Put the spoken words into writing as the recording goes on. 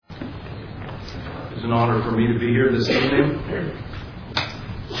It's an honor for me to be here this evening.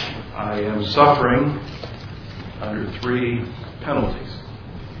 I am suffering under 3 penalties.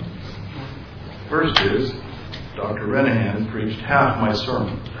 First is, Dr. Renahan preached half my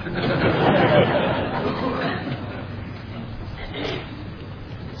sermon.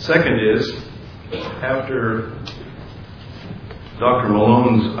 Second is, after Dr.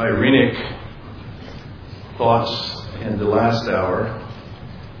 Malone's irenic thoughts in the last hour,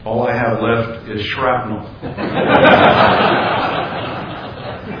 all I have left is shrapnel.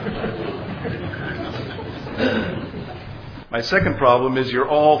 My second problem is you're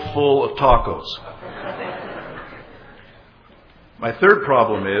all full of tacos. My third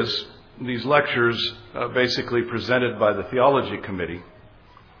problem is these lectures basically presented by the theology committee.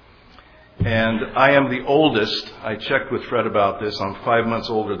 And I am the oldest. I checked with Fred about this. I'm 5 months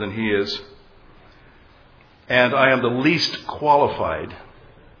older than he is. And I am the least qualified,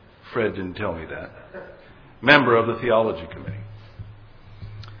 Fred didn't tell me that, member of the theology committee.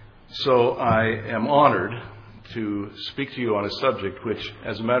 So I am honored to speak to you on a subject which,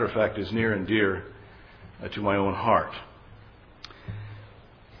 as a matter of fact, is near and dear to my own heart.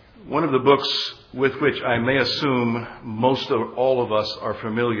 One of the books with which I may assume most of all of us are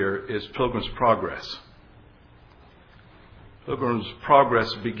familiar is Pilgrim's Progress. Pilgrim's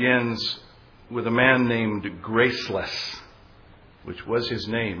Progress begins with a man named Graceless, which was his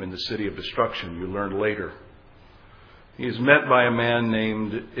name in the City of Destruction, you learned later. He is met by a man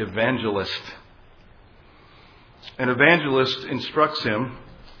named Evangelist. An evangelist instructs him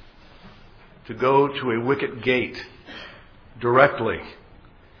to go to a wicket gate directly.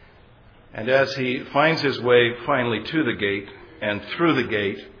 And as he finds his way finally to the gate and through the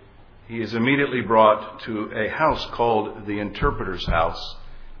gate, he is immediately brought to a house called the Interpreter's House,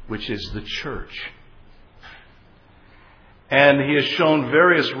 which is the church. And he is shown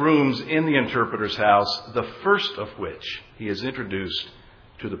various rooms in the Interpreter's House, the first of which he is introduced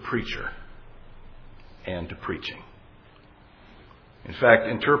to the preacher and to preaching. In fact,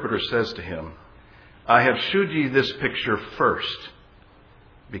 Interpreter says to him, "I have shewed ye this picture first,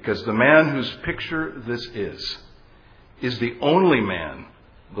 because the man whose picture this is the only man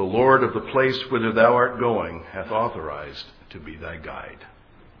the Lord of the place whither thou art going hath authorized to be thy guide."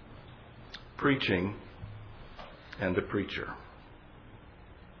 Preaching and the preacher.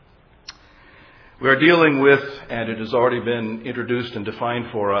 We are dealing with, and it has already been introduced and defined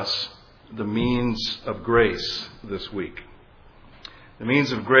for us, the means of grace this week. The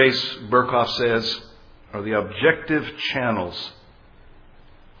means of grace, Berkhoff says, are the objective channels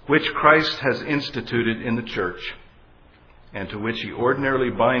which Christ has instituted in the church and to which he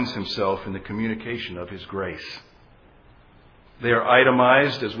ordinarily binds himself in the communication of his grace. They are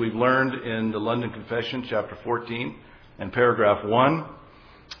itemized, as we've learned in the London Confession, chapter 14 and paragraph 1,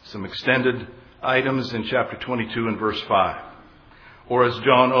 some extended items in chapter 22 and verse 5. Or as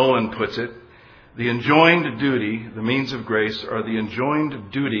John Owen puts it, the enjoined duty, the means of grace, are the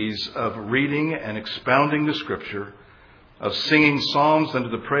enjoined duties of reading and expounding the Scripture, of singing psalms unto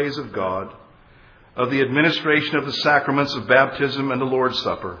the praise of God, of the administration of the sacraments of baptism and the Lord's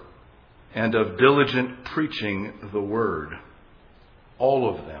Supper, and of diligent preaching the Word, all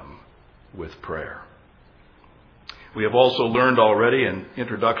of them with prayer. We have also learned already, and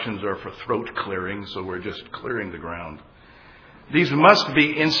introductions are for throat clearing, so we're just clearing the ground. These must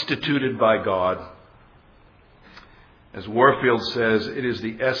be instituted by God. As Warfield says, it is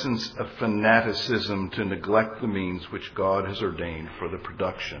the essence of fanaticism to neglect the means which God has ordained for the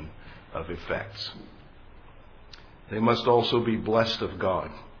production of effects. They must also be blessed of God.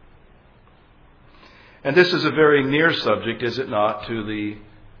 And this is a very near subject, is it not, to the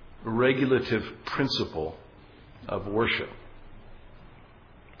regulative principle of worship.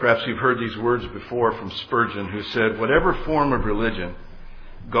 Perhaps you've heard these words before from Spurgeon, who said, "Whatever form of religion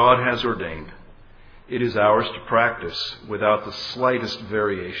God has ordained, it is ours to practice without the slightest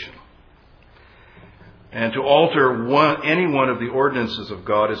variation. And to alter any one of the ordinances of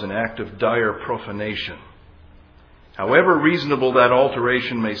God is an act of dire profanation. However reasonable that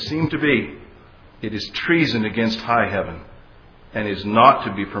alteration may seem to be, it is treason against high heaven and is not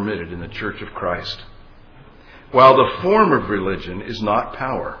to be permitted in the Church of Christ. While the form of religion is not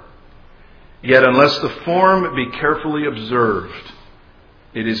power, yet unless the form be carefully observed,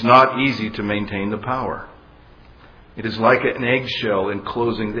 it is not easy to maintain the power. It is like an eggshell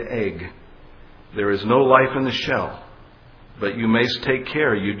enclosing the egg. There is no life in the shell, but you must take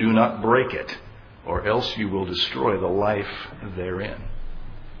care you do not break it, or else you will destroy the life therein."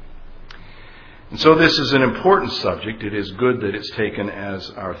 And so this is an important subject. It is good that it's taken as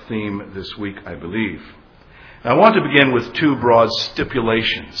our theme this week, I believe. I want to begin with 2 broad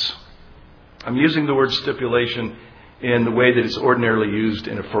stipulations. I'm using the word stipulation in the way that it's ordinarily used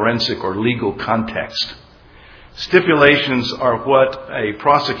in a forensic or legal context. Stipulations are what a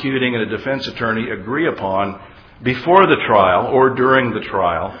prosecuting and a defense attorney agree upon before the trial or during the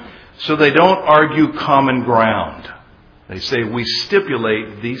trial, so they don't argue common ground. They say we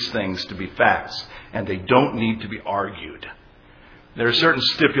stipulate these things to be facts, and they don't need to be argued. There are certain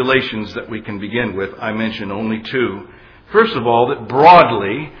stipulations that we can begin with. I mention only two. First of all, that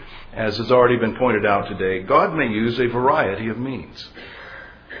broadly, as has already been pointed out today, God may use a variety of means.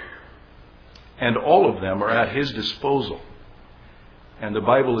 And all of them are at His disposal. And the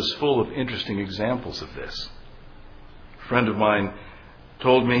Bible is full of interesting examples of this. A friend of mine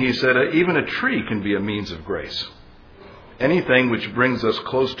told me, he said, even a tree can be a means of grace. Anything which brings us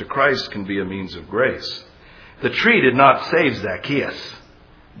close to Christ can be a means of grace. The tree did not save Zacchaeus,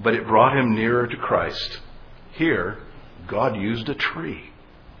 but it brought him nearer to Christ. Here, God used a tree.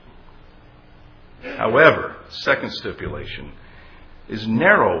 However, second stipulation is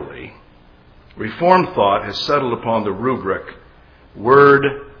narrowly, Reformed thought has settled upon the rubric word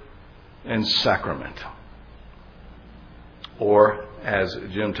and sacrament. Or, as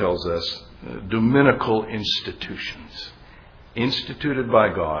Jim tells us, dominical institutions. Instituted by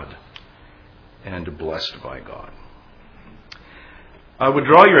God and blessed by God. I would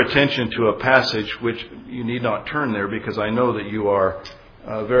draw your attention to a passage which you need not turn there because I know that you are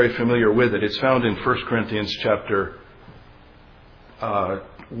very familiar with it. It's found in 1 Corinthians chapter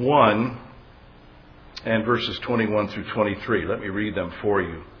 1 and verses 21 through 23. Let me read them for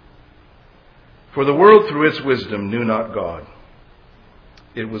you. For the world through its wisdom knew not God.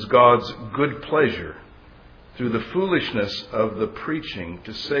 It was God's good pleasure through the foolishness of the preaching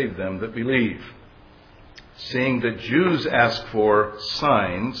to save them that believe. Seeing that Jews ask for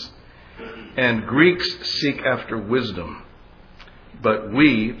signs and Greeks seek after wisdom, but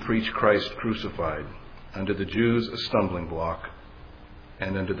we preach Christ crucified, unto the Jews a stumbling block,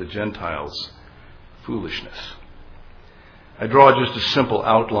 and unto the Gentiles foolishness. I draw just a simple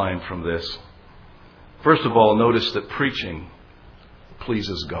outline from this. First of all, notice that preaching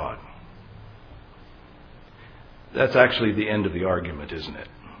pleases God. That's actually the end of the argument, isn't it?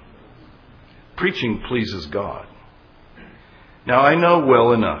 Preaching pleases God. Now, I know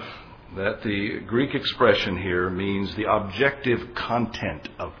well enough that the Greek expression here means the objective content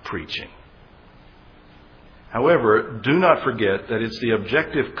of preaching. However, do not forget that it's the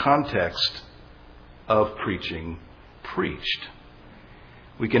objective context of preaching preached.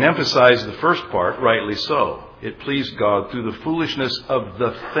 We can emphasize the first part, rightly so. It pleased God through the foolishness of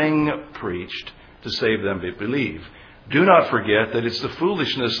the thing preached to save them that believe. Do not forget that it's the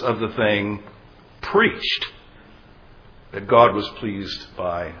foolishness of the thing preached that God was pleased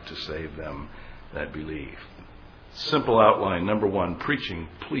by to save them that believe. Simple outline. Number one, preaching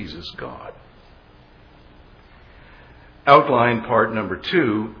pleases God. Outline part number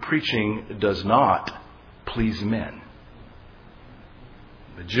two, preaching does not please men.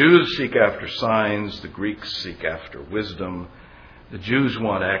 The Jews seek after signs, the Greeks seek after wisdom. The Jews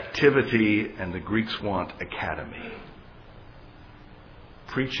want activity and the Greeks want academy.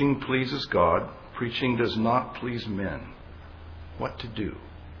 Preaching pleases God. Preaching does not please men. What to do?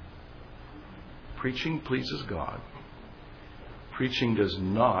 Preaching pleases God. Preaching does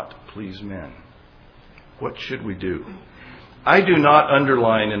not please men. What should we do? I do not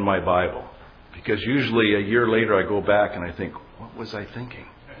underline in my Bible because usually a year later I go back and I think, what was I thinking?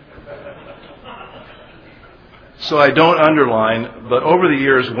 So I don't underline, but over the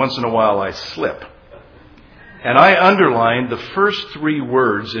years, once in a while, I slip. And I underlined the first three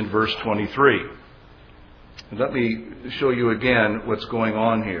words in verse 23. Let me show you again what's going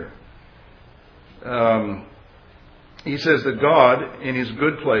on here. He says that God, in His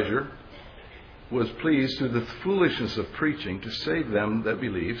good pleasure, was pleased through the foolishness of preaching to save them that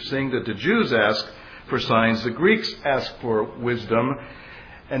believe, saying that the Jews ask for signs, the Greeks ask for wisdom,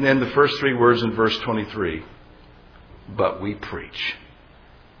 and then the first three words in verse 23. But we preach.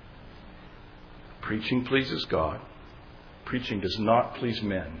 Preaching pleases God. Preaching does not please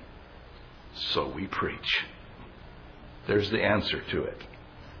men. So we preach. There's the answer to it.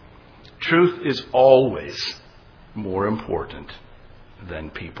 Truth is always more important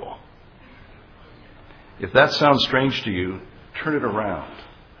than people. If that sounds strange to you, turn it around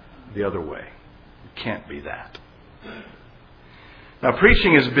the other way. It can't be that. Now,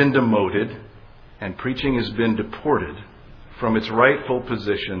 preaching has been demoted and preaching has been deported from its rightful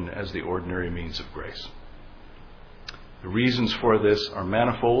position as the ordinary means of grace. The reasons for this are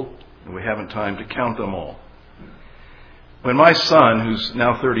manifold, and we haven't time to count them all. When my son, who's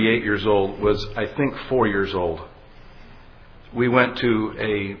now 38 years old, was, I think, 4 years old, we went to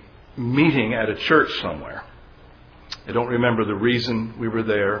a meeting at a church somewhere. I don't remember the reason we were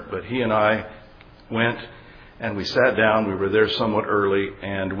there, but he and I went and we sat down. We were there somewhat early,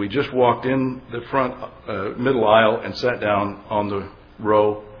 and we just walked in the front middle aisle and sat down on the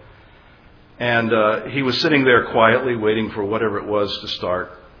row. And he was sitting there quietly waiting for whatever it was to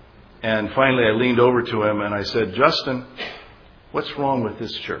start. And finally I leaned over to him and I said, "Justin, what's wrong with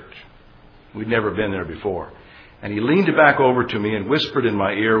this church?" We'd never been there before. And he leaned back over to me and whispered in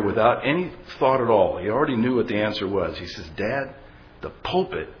my ear without any thought at all. He already knew what the answer was. He says, "Dad, the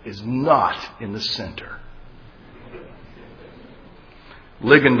pulpit is not in the center."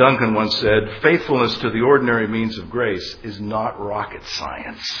 Ligon Duncan once said, "Faithfulness to the ordinary means of grace is not rocket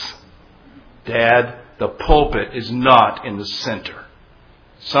science." Dad, the pulpit is not in the center.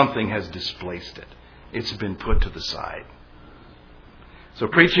 Something has displaced it. It's been put to the side. So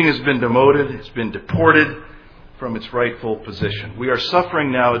preaching has been demoted. It's been deported from its rightful position. We are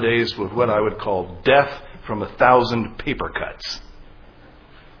suffering nowadays with what I would call death from 1,000 paper cuts.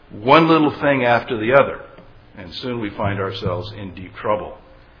 One little thing after the other. And soon we find ourselves in deep trouble.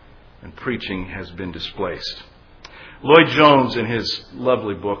 And preaching has been displaced. Lloyd Jones, in his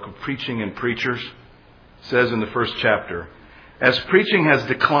lovely book of Preaching and Preachers, says in the first chapter, "As preaching has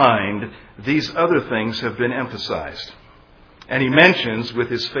declined, these other things have been emphasized." And he mentions, with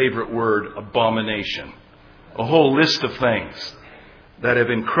his favorite word, abomination, a whole list of things that have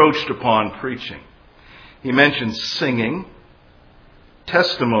encroached upon preaching. He mentions singing,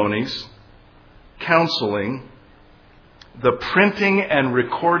 testimonies, counseling, the printing and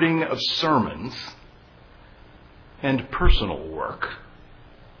recording of sermons, and personal work.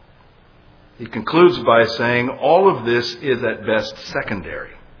 He concludes by saying all of this is at best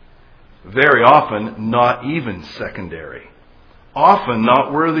secondary. Very often not even secondary. Often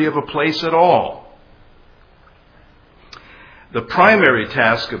not worthy of a place at all. The primary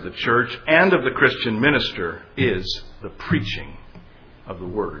task of the church and of the Christian minister is the preaching of the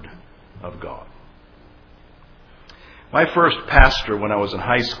Word of God. My first pastor when I was in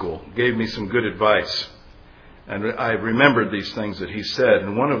high school gave me some good advice. And I remembered these things that he said.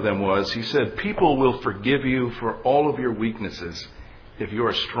 And one of them was, he said, "People will forgive you for all of your weaknesses if you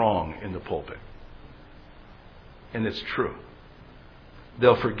are strong in the pulpit." And it's true.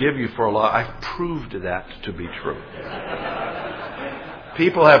 They'll forgive you for a lot. I've proved that to be true.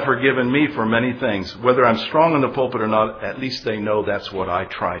 People have forgiven me for many things. Whether I'm strong in the pulpit or not, at least they know that's what I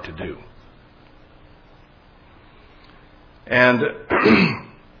try to do. And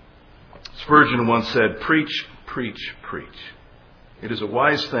Spurgeon once said, "Preach, preach, preach. It is a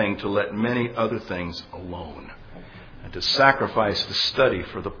wise thing to let many other things alone, and to sacrifice the study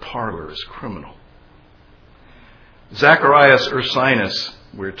for the parlor is criminal." Zacharias Ursinus,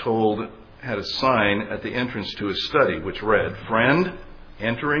 we're told, had a sign at the entrance to his study which read, "Friend,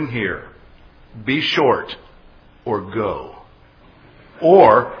 entering here, be short or go,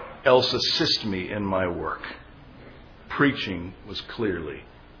 or else assist me in my work." Preaching was clearly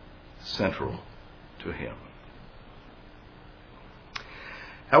central to him.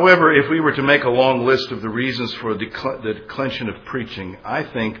 However, if we were to make a long list of the reasons for the declension of preaching, I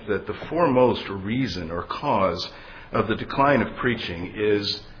think that the foremost reason or cause of the decline of preaching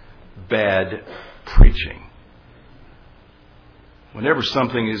is bad preaching. Whenever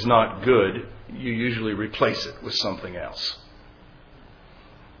something is not good, you usually replace it with something else.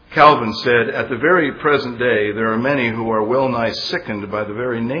 Calvin said, "At the very present day, there are many who are well nigh sickened by the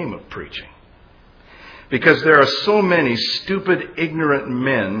very name of preaching, because there are so many stupid, ignorant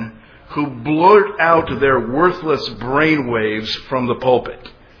men who blurt out their worthless brainwaves from the pulpit."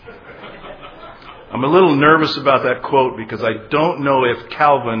 I'm a little nervous about that quote because I don't know if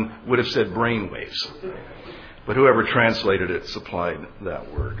Calvin would have said brainwaves, but whoever translated it supplied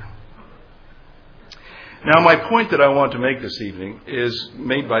that word. Now, my point that I want to make this evening is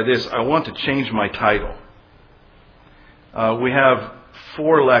made by this. I want to change my title. We have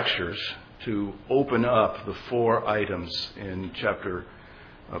 4 lectures to open up the 4 items in chapter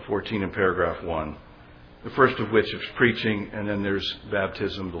 14 in paragraph 1. The first of which is preaching, and then there's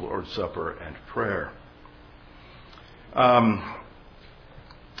baptism, the Lord's Supper, and prayer.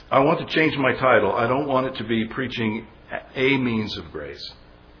 I want to change my title. I don't want it to be preaching a means of grace.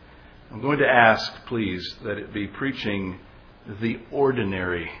 I'm going to ask, please, that it be preaching the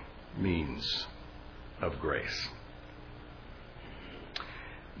ordinary means of grace.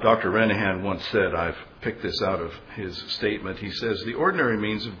 Dr. Renahan once said, I've picked this out of his statement, he says, the ordinary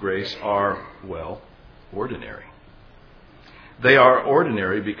means of grace are, well, ordinary. They are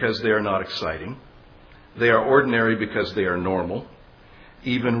ordinary because they are not exciting. They are ordinary because they are normal,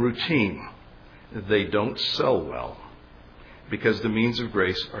 even routine. They don't sell well. because the means of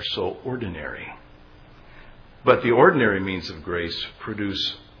grace are so ordinary. But the ordinary means of grace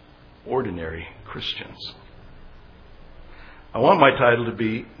produce ordinary Christians. I want my title to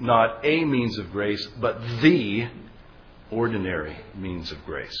be not a means of grace, but the ordinary means of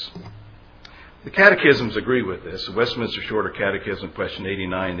grace. The catechisms agree with this. The Westminster Shorter Catechism, question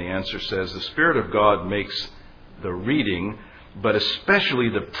 89, the answer says, the Spirit of God makes the reading, but especially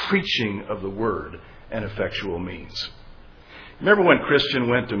the preaching of the Word, an effectual means. Remember when Christian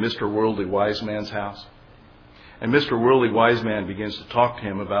went to Mr. Worldly Wise Man's house? And Mr. Worldly Wise Man begins to talk to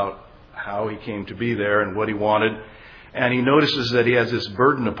him about how he came to be there and what he wanted. And he notices that he has this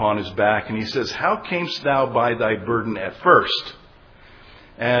burden upon his back. And he says, how camest thou by thy burden at first?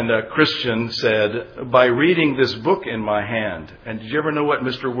 And Christian said, by reading this book in my hand. And did you ever know what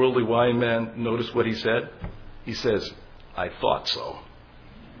Mr. Worldly Wise Man, notice what he said? He says, I thought so.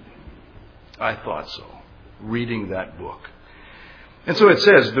 I thought so. Reading that book. And so it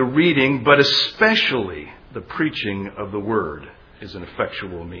says, the reading, but especially the preaching of the Word, is an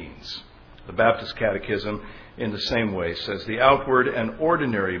effectual means. The Baptist Catechism, in the same way, says the outward and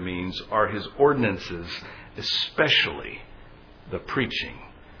ordinary means are his ordinances, especially the preaching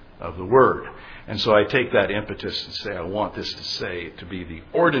of the Word. And so I take that impetus and say, I want this to be the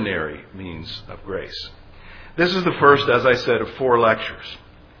ordinary means of grace. This is the first, as I said, of 4 lectures,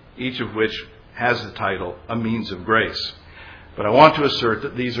 each of which has the title, A Means of Grace. But I want to assert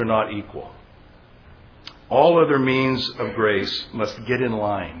that these are not equal. All other means of grace must get in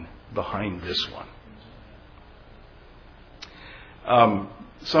line behind this one.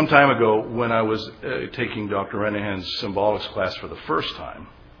 Some time ago, when I was taking Dr. Renahan's symbolics class for the first time,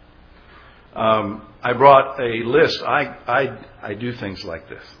 I brought a list. I do things like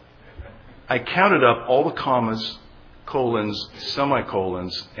this. I counted up all the commas, colons,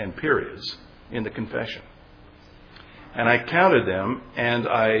 semicolons, and periods in the confession. And I counted them, and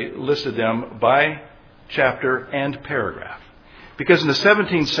I listed them by chapter and paragraph. Because in the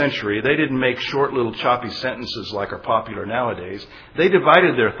 17th century, they didn't make short little choppy sentences like are popular nowadays. They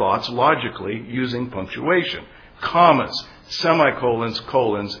divided their thoughts logically using punctuation, commas, semicolons,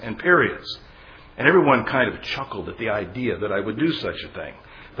 colons, and periods. And everyone kind of chuckled at the idea that I would do such a thing.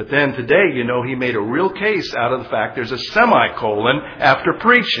 But then today, he made a real case out of the fact there's a semicolon after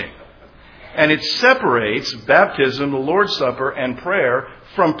preaching. And it separates baptism, the Lord's Supper, and prayer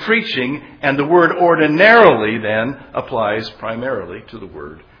from preaching, and the word ordinarily then applies primarily to the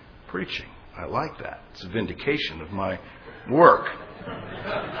word preaching. I like that. It's a vindication of my work.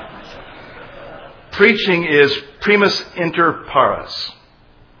 Preaching is primus inter pares,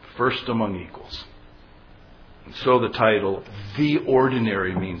 first among equals. And so the title, The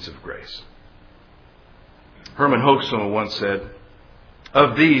Ordinary Means of Grace. Herman Hoeksema once said,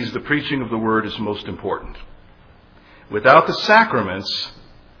 of these, the preaching of the Word is most important. Without the sacraments,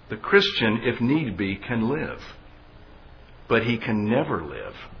 the Christian, if need be, can live. But he can never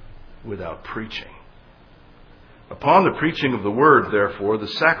live without preaching. Upon the preaching of the Word, therefore, the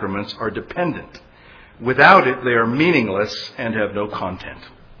sacraments are dependent. Without it, they are meaningless and have no content.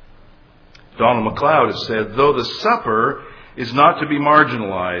 Donald MacLeod has said, though the supper is not to be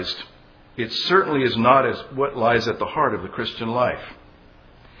marginalized, it certainly is not as what lies at the heart of the Christian life.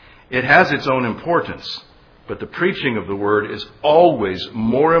 It has its own importance, but the preaching of the Word is always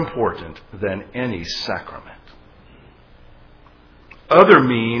more important than any sacrament. Other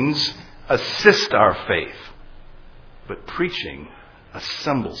means assist our faith, but preaching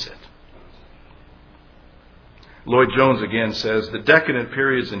assembles it. Lloyd Jones again says, the decadent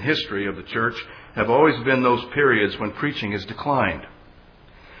periods in history of the church have always been those periods when preaching has declined.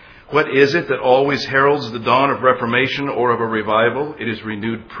 What is it that always heralds the dawn of Reformation or of a revival? It is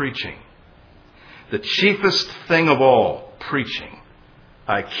renewed preaching. The chiefest thing of all, preaching.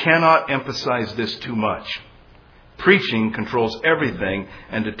 I cannot emphasize this too much. Preaching controls everything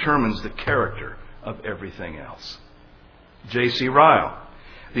and determines the character of everything else. J.C. Ryle.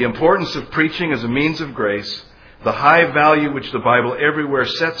 The importance of preaching as a means of grace, the high value which the Bible everywhere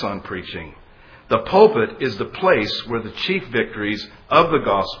sets on preaching. The pulpit is the place where the chief victories of the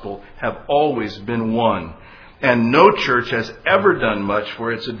gospel have always been won. And no church has ever done much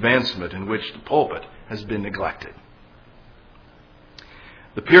for its advancement in which the pulpit has been neglected.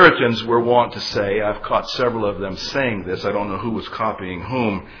 The Puritans were wont to say, I've caught several of them saying this, I don't know who was copying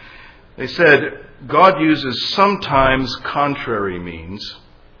whom. They said, God uses sometimes contrary means,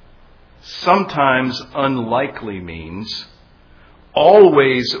 sometimes unlikely means,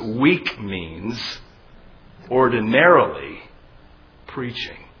 always weak means, ordinarily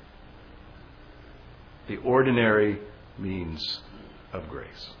preaching. The ordinary means of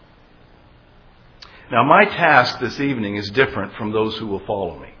grace. Now, my task this evening is different from those who will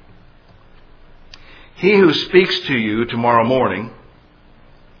follow me. He who speaks to you tomorrow morning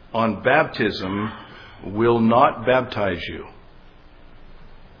on baptism will not baptize you.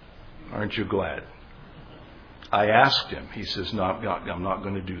 Aren't you glad? I asked him. He says, no, I'm not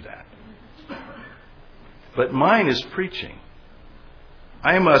going to do that. But mine is preaching.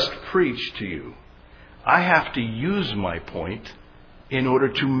 I must preach to you. I have to use my point in order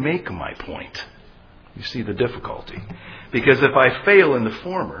to make my point. You see the difficulty. Because if I fail in the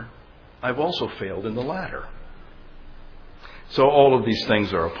former, I've also failed in the latter. So all of these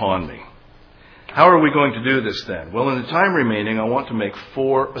things are upon me. How are we going to do this then? Well, in the time remaining, I want to make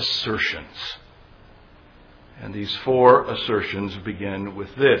 4 assertions. And these 4 assertions begin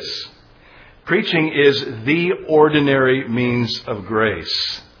with this. Preaching is the ordinary means of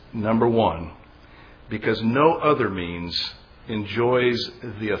grace. Number 1, because no other means enjoys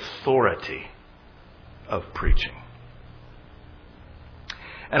the authority of preaching.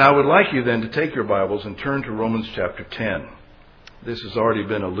 And I would like you then to take your Bibles and turn to Romans chapter 10. This has already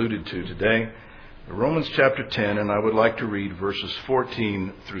been alluded to today. Romans chapter 10, and I would like to read verses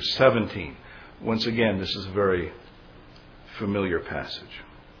 14 through 17. Once again, this is a very familiar passage.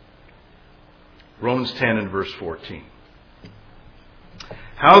 Romans 10 and verse 14.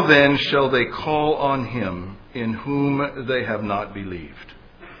 How then shall they call on him in whom they have not believed?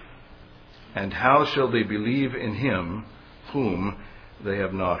 And how shall they believe in him whom they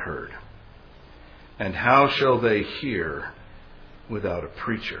have not heard? And how shall they hear without a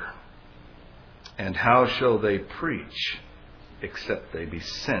preacher? And how shall they preach except they be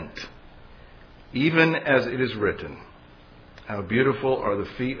sent? Even as it is written, how beautiful are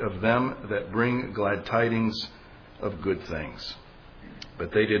the feet of them that bring glad tidings of good things.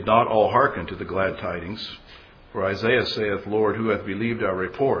 But they did not all hearken to the glad tidings. For Isaiah saith, Lord, who hath believed our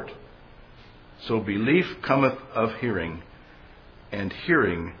report? So belief cometh of hearing, and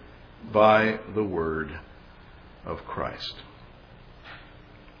hearing by the word of Christ.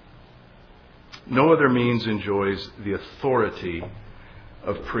 No other means enjoys the authority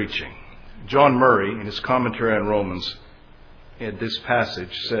of preaching. John Murray, in his commentary on Romans, in this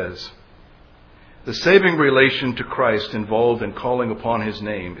passage says, the saving relation to Christ involved in calling upon his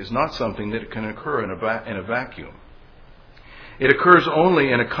name is not something that can occur in a vacuum. It occurs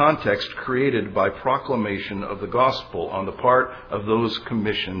only in a context created by proclamation of the gospel on the part of those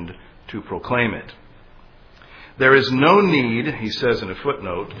commissioned to proclaim it. There is no need, he says in a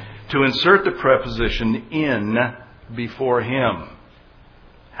footnote, to insert the preposition in before him.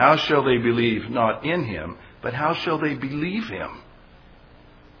 How shall they believe not in him, but how shall they believe him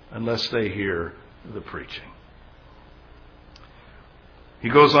unless they hear the preaching? He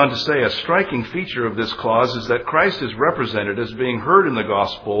goes on to say, a striking feature of this clause is that Christ is represented as being heard in the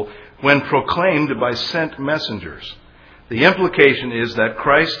gospel when proclaimed by sent messengers. The implication is that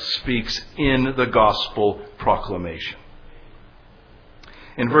Christ speaks in the gospel proclamation.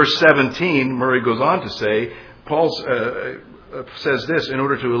 In verse 17, Murray goes on to say, Paul says this in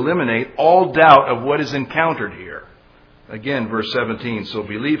order to eliminate all doubt of what is encountered here. Again, verse 17, so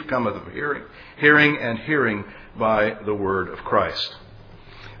belief cometh of hearing, and hearing by the word of Christ.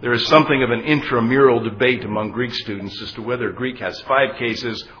 There is something of an intramural debate among Greek students as to whether Greek has 5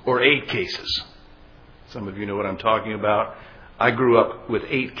 cases or 8 cases. Some of you know what I'm talking about. I grew up with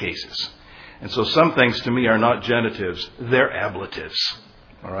 8 cases. And so some things to me are not genitives, they're ablatives.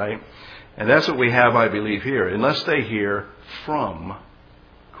 All right? And that's what we have, I believe, here. Unless they hear from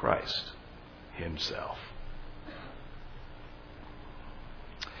Christ himself.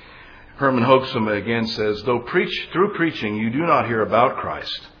 Herman Hoeksema again says, though through preaching you do not hear about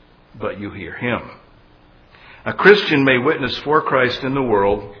Christ, but you hear him. A Christian may witness for Christ in the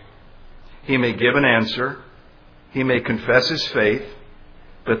world. He may give an answer. He may confess his faith.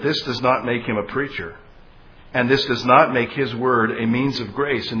 But this does not make him a preacher. And this does not make his word a means of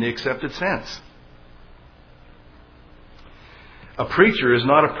grace in the accepted sense. A preacher is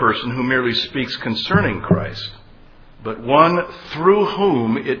not a person who merely speaks concerning Christ, but one through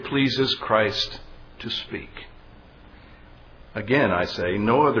whom it pleases Christ to speak. Again, I say,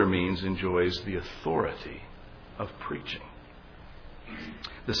 no other means enjoys the authority of preaching.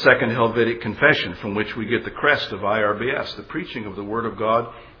 The Second Helvetic Confession, from which we get the crest of IRBS, the preaching of the Word of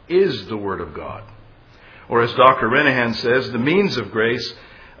God is the Word of God. Or as Dr. Renehan says, the means of grace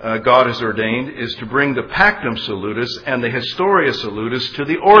God has ordained is to bring the Pactum Salutis and the Historia Salutis to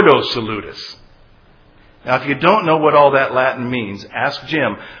the Ordo Salutis. Now, if you don't know what all that Latin means, ask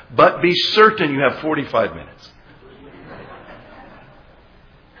Jim, but be certain you have 45 minutes.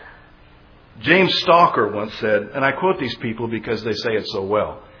 James Stalker once said, and I quote these people because they say it so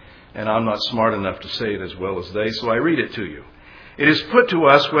well, and I'm not smart enough to say it as well as they, so I read it to you. It is put to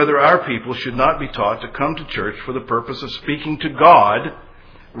us whether our people should not be taught to come to church for the purpose of speaking to God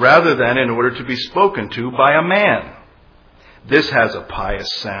rather than in order to be spoken to by a man. This has a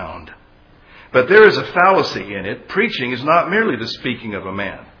pious sound. But there is a fallacy in it. Preaching is not merely the speaking of a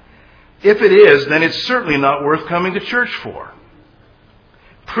man. If it is, then it's certainly not worth coming to church for.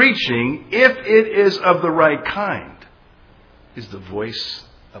 Preaching, if it is of the right kind, is the voice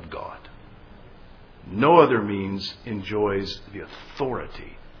of God. No other means enjoys the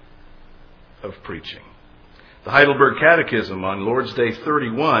authority of preaching. The Heidelberg Catechism on Lord's Day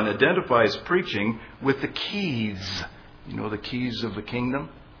 31 identifies preaching with the keys. You know the keys of the kingdom?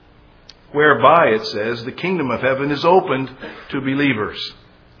 Whereby, it says, the kingdom of heaven is opened to believers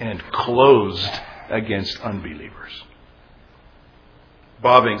and closed against unbelievers.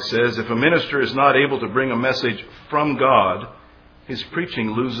 Bobbing says, if a minister is not able to bring a message from God, his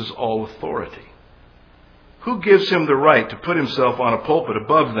preaching loses all authority. Who gives him the right to put himself on a pulpit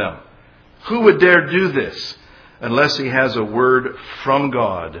above them? Who would dare do this unless he has a word from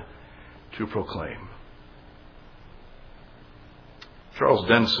God to proclaim? Charles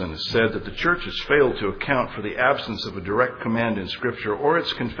Denson has said that the church has failed to account for the absence of a direct command in Scripture or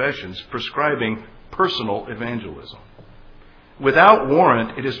its confessions prescribing personal evangelism. Without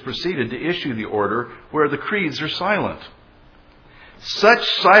warrant, it has proceeded to issue the order where the creeds are silent. Such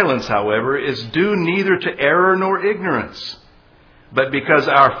silence, however, is due neither to error nor ignorance, but because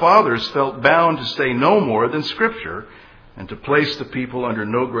our fathers felt bound to say no more than Scripture and to place the people under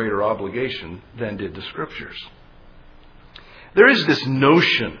no greater obligation than did the Scriptures. There is this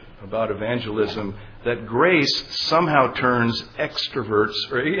notion about evangelism that grace somehow turns extroverts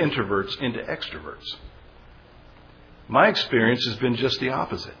or introverts into extroverts. My experience has been just the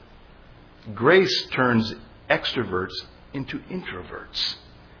opposite. Grace turns extroverts into introverts.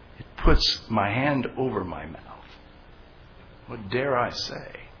 It puts my hand over my mouth. What dare I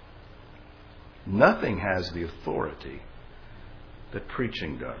say? Nothing has the authority that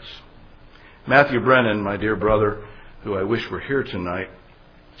preaching does. Matthew Brennan, my dear brother, who I wish were here tonight,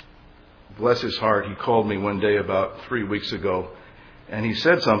 bless his heart, he called me one day about 3 weeks ago, and he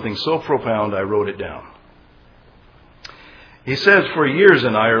said something so profound I wrote it down. He says, for years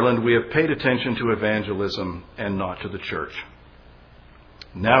in Ireland we have paid attention to evangelism and not to the church.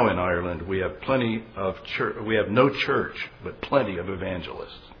 Now in Ireland we have no church, but plenty of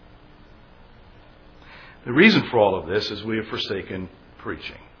evangelists. The reason for all of this is we have forsaken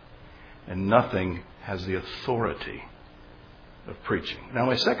preaching, and nothing has the authority of preaching. Now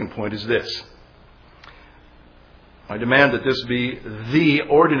my second point is this. I demand that this be the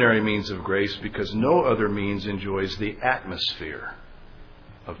ordinary means of grace because no other means enjoys the atmosphere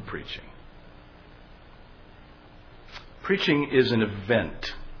of preaching. Preaching is an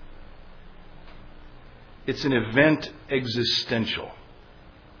event. It's an event existential.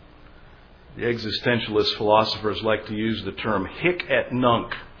 The existentialist philosophers like to use the term hic et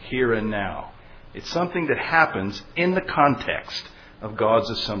nunc, here and now. It's something that happens in the context of God's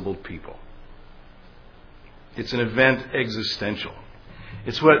assembled people. It's an event existential.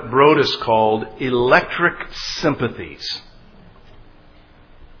 It's what Brodus called electric sympathies.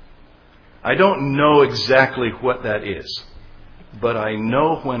 I don't know exactly what that is, but I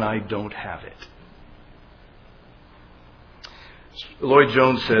know when I don't have it. Lloyd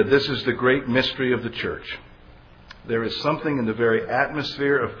Jones said, this is the great mystery of the church. There is something in the very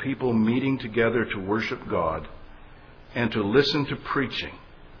atmosphere of people meeting together to worship God and to listen to preaching.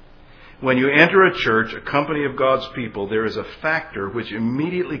 When you enter a church, a company of God's people, there is a factor which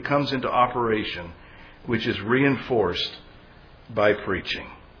immediately comes into operation, which is reinforced by preaching.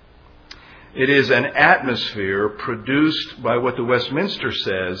 It is an atmosphere produced by what the Westminster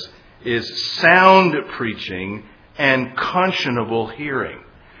says is sound preaching and conscionable hearing.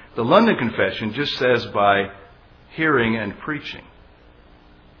 The London Confession just says by hearing and preaching.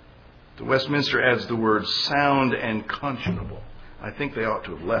 The Westminster adds the words sound and conscionable. I think they ought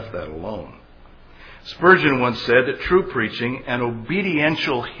to have left that alone. Spurgeon once said that true preaching and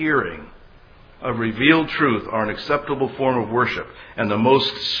obediential hearing of revealed truth are an acceptable form of worship and the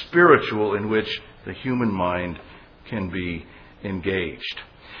most spiritual in which the human mind can be engaged.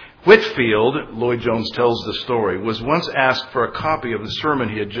 Whitfield, Lloyd Jones tells the story, was once asked for a copy of the sermon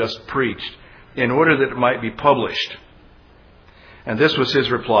he had just preached in order that it might be published. And this was his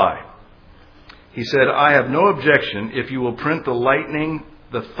reply. He said, I have no objection if you will print the lightning,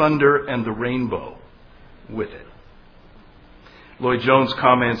 the thunder, and the rainbow with it. Lloyd Jones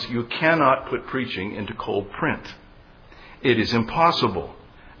comments, you cannot put preaching into cold print. It is impossible.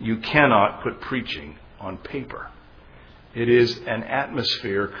 You cannot put preaching on paper. It is an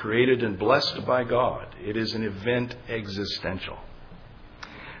atmosphere created and blessed by God. It is an event existential.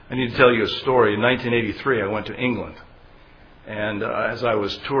 I need to tell you a story. In 1983, I went to England. And as I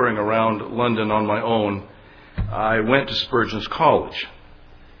was touring around London on my own, I went to Spurgeon's College.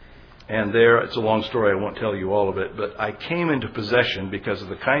 And there, it's a long story, I won't tell you all of it, but I came into possession, because of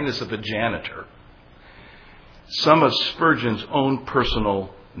the kindness of a janitor, some of Spurgeon's own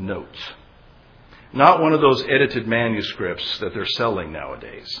personal notes. Not one of those edited manuscripts that they're selling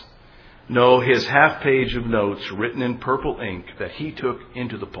nowadays. No, his half page of notes written in purple ink that he took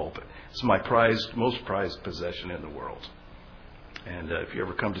into the pulpit. It's my most prized possession in the world. And if you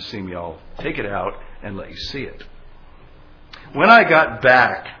ever come to see me, I'll take it out and let you see it. When I got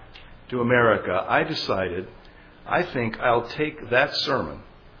back to America, I decided, I think I'll take that sermon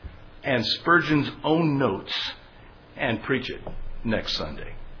and Spurgeon's own notes and preach it next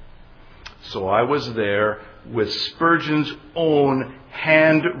Sunday. So I was there with Spurgeon's own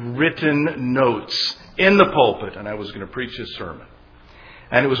handwritten notes in the pulpit, and I was going to preach his sermon.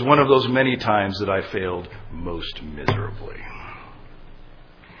 And it was one of those many times that I failed most miserably.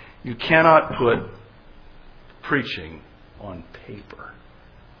 You cannot put preaching on paper.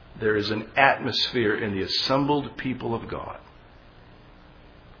 There is an atmosphere in the assembled people of God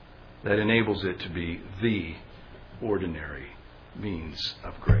that enables it to be the ordinary means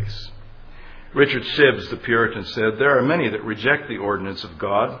of grace. Richard Sibbes, the Puritan, said, "There are many that reject the ordinance of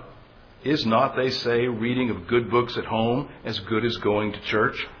God. Is not, they say, reading of good books at home as good as going to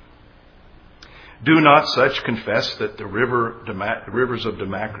church? Do not such confess that the rivers of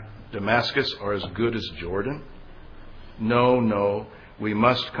Damascus are as good as Jordan? No, no, we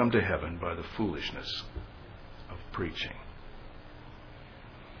must come to heaven by the foolishness of preaching."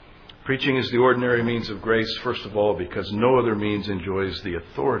 Preaching is the ordinary means of grace, first of all, because no other means enjoys the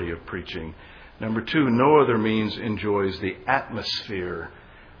authority of preaching. Number two, no other means enjoys the atmosphere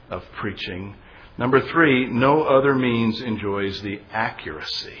of preaching. Number three, no other means enjoys the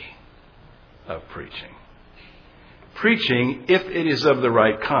accuracy of preaching. Preaching, if it is of the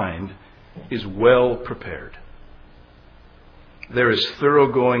right kind, is well prepared. There is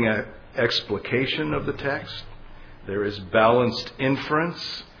thoroughgoing explication of the text. There is balanced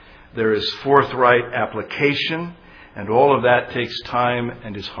inference. There is forthright application. And all of that takes time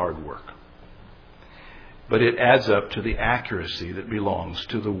and is hard work. But it adds up to the accuracy that belongs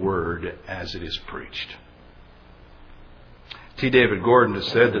to the Word as it is preached. T. David Gordon has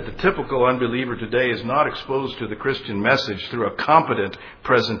said that the typical unbeliever today is not exposed to the Christian message through a competent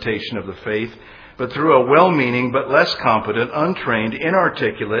presentation of the faith, but through a well-meaning but less competent, untrained,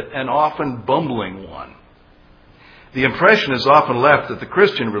 inarticulate, and often bumbling one. The impression is often left that the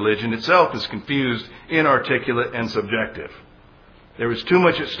Christian religion itself is confused, inarticulate, and subjective. There is too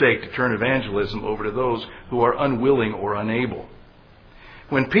much at stake to turn evangelism over to those who are unwilling or unable.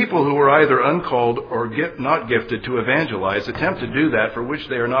 When people who are either uncalled or not gifted to evangelize attempt to do that for which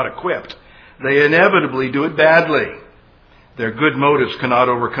they are not equipped, they inevitably do it badly. Their good motives cannot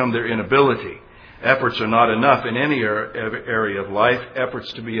overcome their inability. Efforts are not enough in any area of life.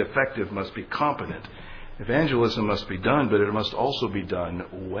 Efforts to be effective must be competent. Evangelism must be done, but it must also be done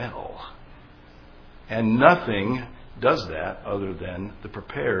well. And nothing does that other than the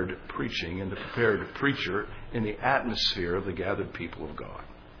prepared preaching and the prepared preacher in the atmosphere of the gathered people of God.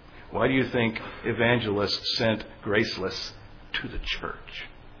 Why do you think evangelists sent graceless to the church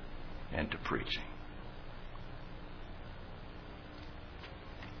and to preaching?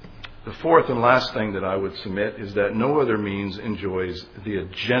 The fourth and last thing that I would submit is that no other means enjoys the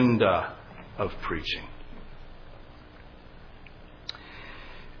agenda of preaching.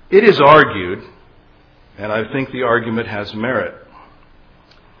 It is argued, and I think the argument has merit,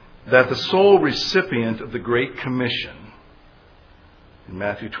 that the sole recipient of the Great Commission in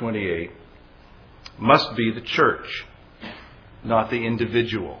Matthew 28 must be the church, not the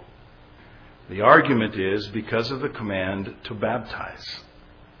individual. The argument is because of the command to baptize.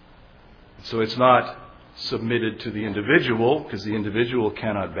 So it's not submitted to the individual, because the individual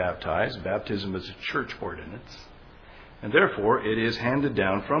cannot baptize. Baptism is a church ordinance. And therefore, it is handed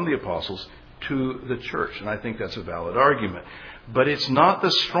down from the apostles to the church. And I think that's a valid argument. But it's not the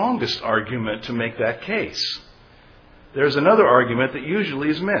strongest argument to make that case. There's another argument that usually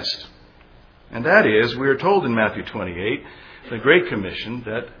is missed. And that is, we are told in Matthew 28, the Great Commission,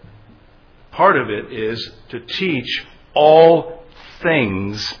 that part of it is to teach all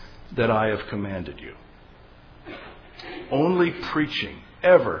things that I have commanded you. Only preaching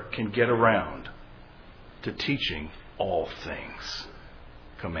ever can get around to teaching all things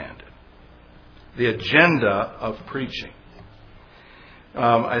commanded. The agenda of preaching.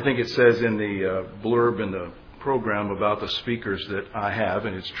 I think it says in the blurb in the program about the speakers that I have,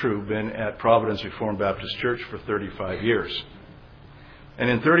 and it's true, been at Providence Reformed Baptist Church for 35 years. And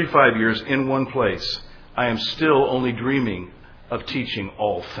in 35 years, in one place, I am still only dreaming of teaching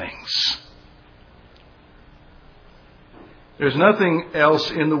all things. There's nothing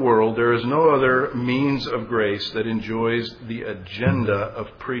else in the world, there is no other means of grace that enjoys the agenda of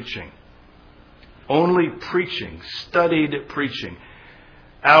preaching. Only preaching, studied preaching,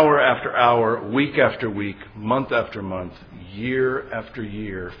 hour after hour, week after week, month after month, year after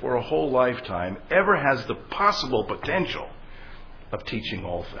year, for a whole lifetime, ever has the possible potential of teaching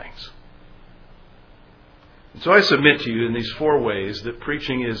all things. And so I submit to you in these 4 ways that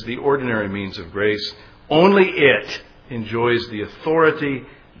preaching is the ordinary means of grace. Only it enjoys the authority,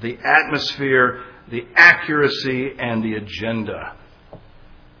 the atmosphere, the accuracy, and the agenda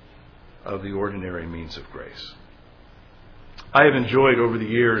of the ordinary means of grace. I have enjoyed over the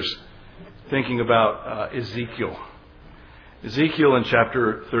years thinking about Ezekiel. Ezekiel in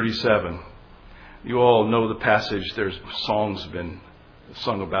chapter 37. You all know the passage. There's songs been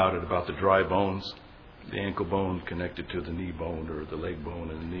sung about it, about the dry bones, the ankle bone connected to the knee bone, or the leg bone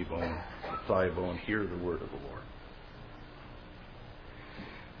and the knee bone, the thigh bone. Hear the word of the Lord.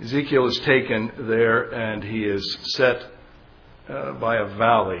 Ezekiel is taken there and he is set by a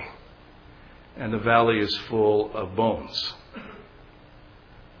valley. And the valley is full of bones.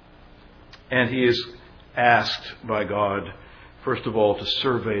 And he is asked by God, first of all, to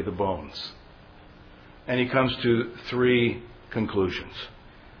survey the bones. And he comes to 3 conclusions.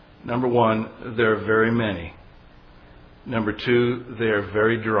 Number 1, there are very many. Number 2, they are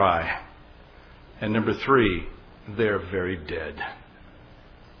very dry. And number 3, they are very dead.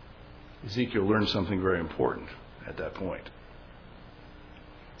 Ezekiel learned something very important at that point.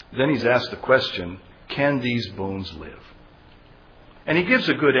 Then he's asked the question, can these bones live? And he gives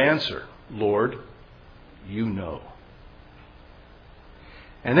a good answer. Lord, you know.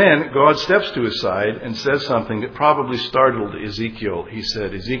 And then God steps to his side and says something that probably startled Ezekiel. He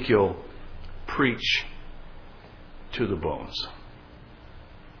said, Ezekiel, preach to the bones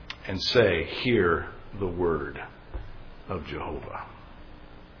and say, hear the word of Jehovah.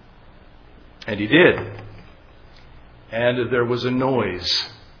 And he did. And there was a noise.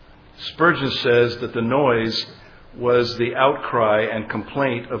 Spurgeon says that the noise was the outcry and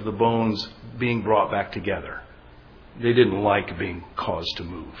complaint of the bones being brought back together. They didn't like being caused to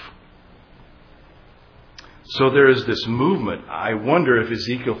move. So there is this movement. I wonder if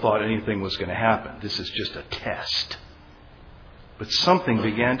Ezekiel thought anything was going to happen. This is just a test. But something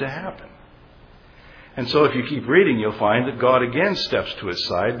began to happen. And so if you keep reading, you'll find that God again steps to his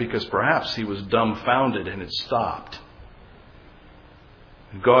side because perhaps he was dumbfounded and had stopped.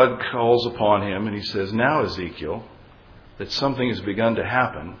 God calls upon him and he says, now, Ezekiel, that something has begun to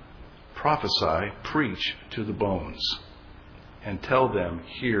happen, prophesy, preach to the bones, and tell them,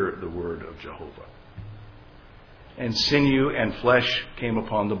 hear the word of Jehovah. And sinew and flesh came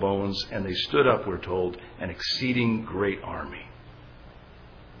upon the bones, and they stood up, we're told, an exceeding great army.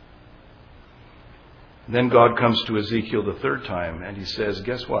 Then God comes to Ezekiel the 3rd time, and he says,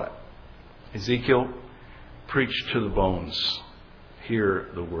 guess what? Ezekiel, preach to the bones. Hear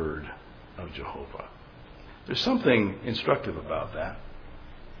the word of Jehovah. There's something instructive about that.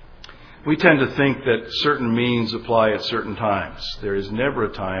 We tend to think that certain means apply at certain times. There is never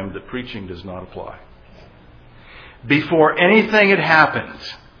a time that preaching does not apply. Before anything had happened,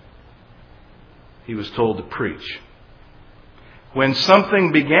 he was told to preach. When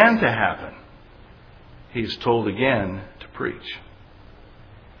something began to happen, he is told again to preach.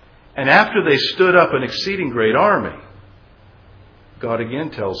 And after they stood up an exceeding great army, God again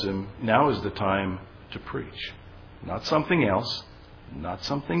tells him, now is the time to preach. Not something else, not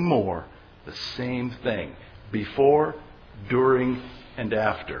something more, the same thing. Before, during, and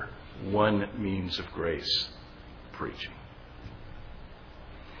after. One means of grace, preaching.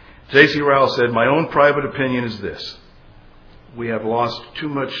 J.C. Ryle said, my own private opinion is this. We have lost too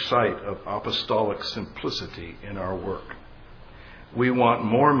much sight of apostolic simplicity in our work. We want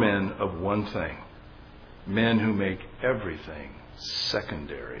more men of one thing. Men who make everything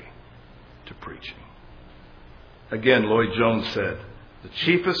secondary to preaching. Again, Lloyd Jones said, the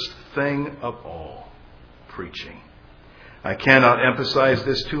chiefest thing of all, preaching. I cannot emphasize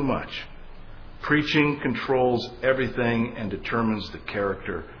this too much. Preaching controls everything and determines the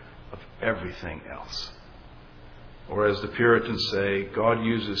character of everything else. Or as the Puritans say, God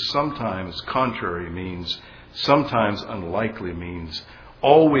uses sometimes contrary means, sometimes unlikely means,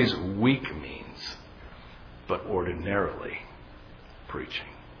 always weak means, but ordinarily preaching.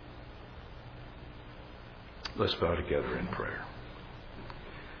 Let's bow together in prayer.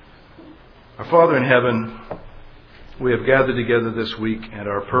 Our Father in heaven, we have gathered together this week, and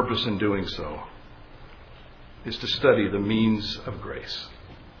our purpose in doing so is to study the means of grace.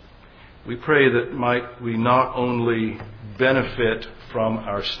 We pray that we not only benefit from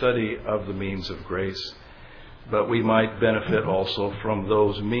our study of the means of grace, but we might benefit also from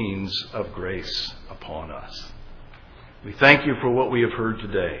those means of grace upon us. We thank you for what we have heard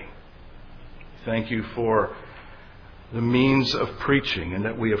today. Thank you for the means of preaching and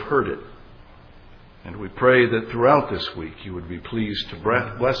that we have heard it. And we pray that throughout this week you would be pleased to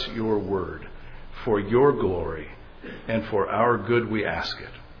bless your word for your glory and for our good we ask it.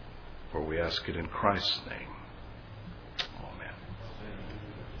 For we ask it in Christ's name.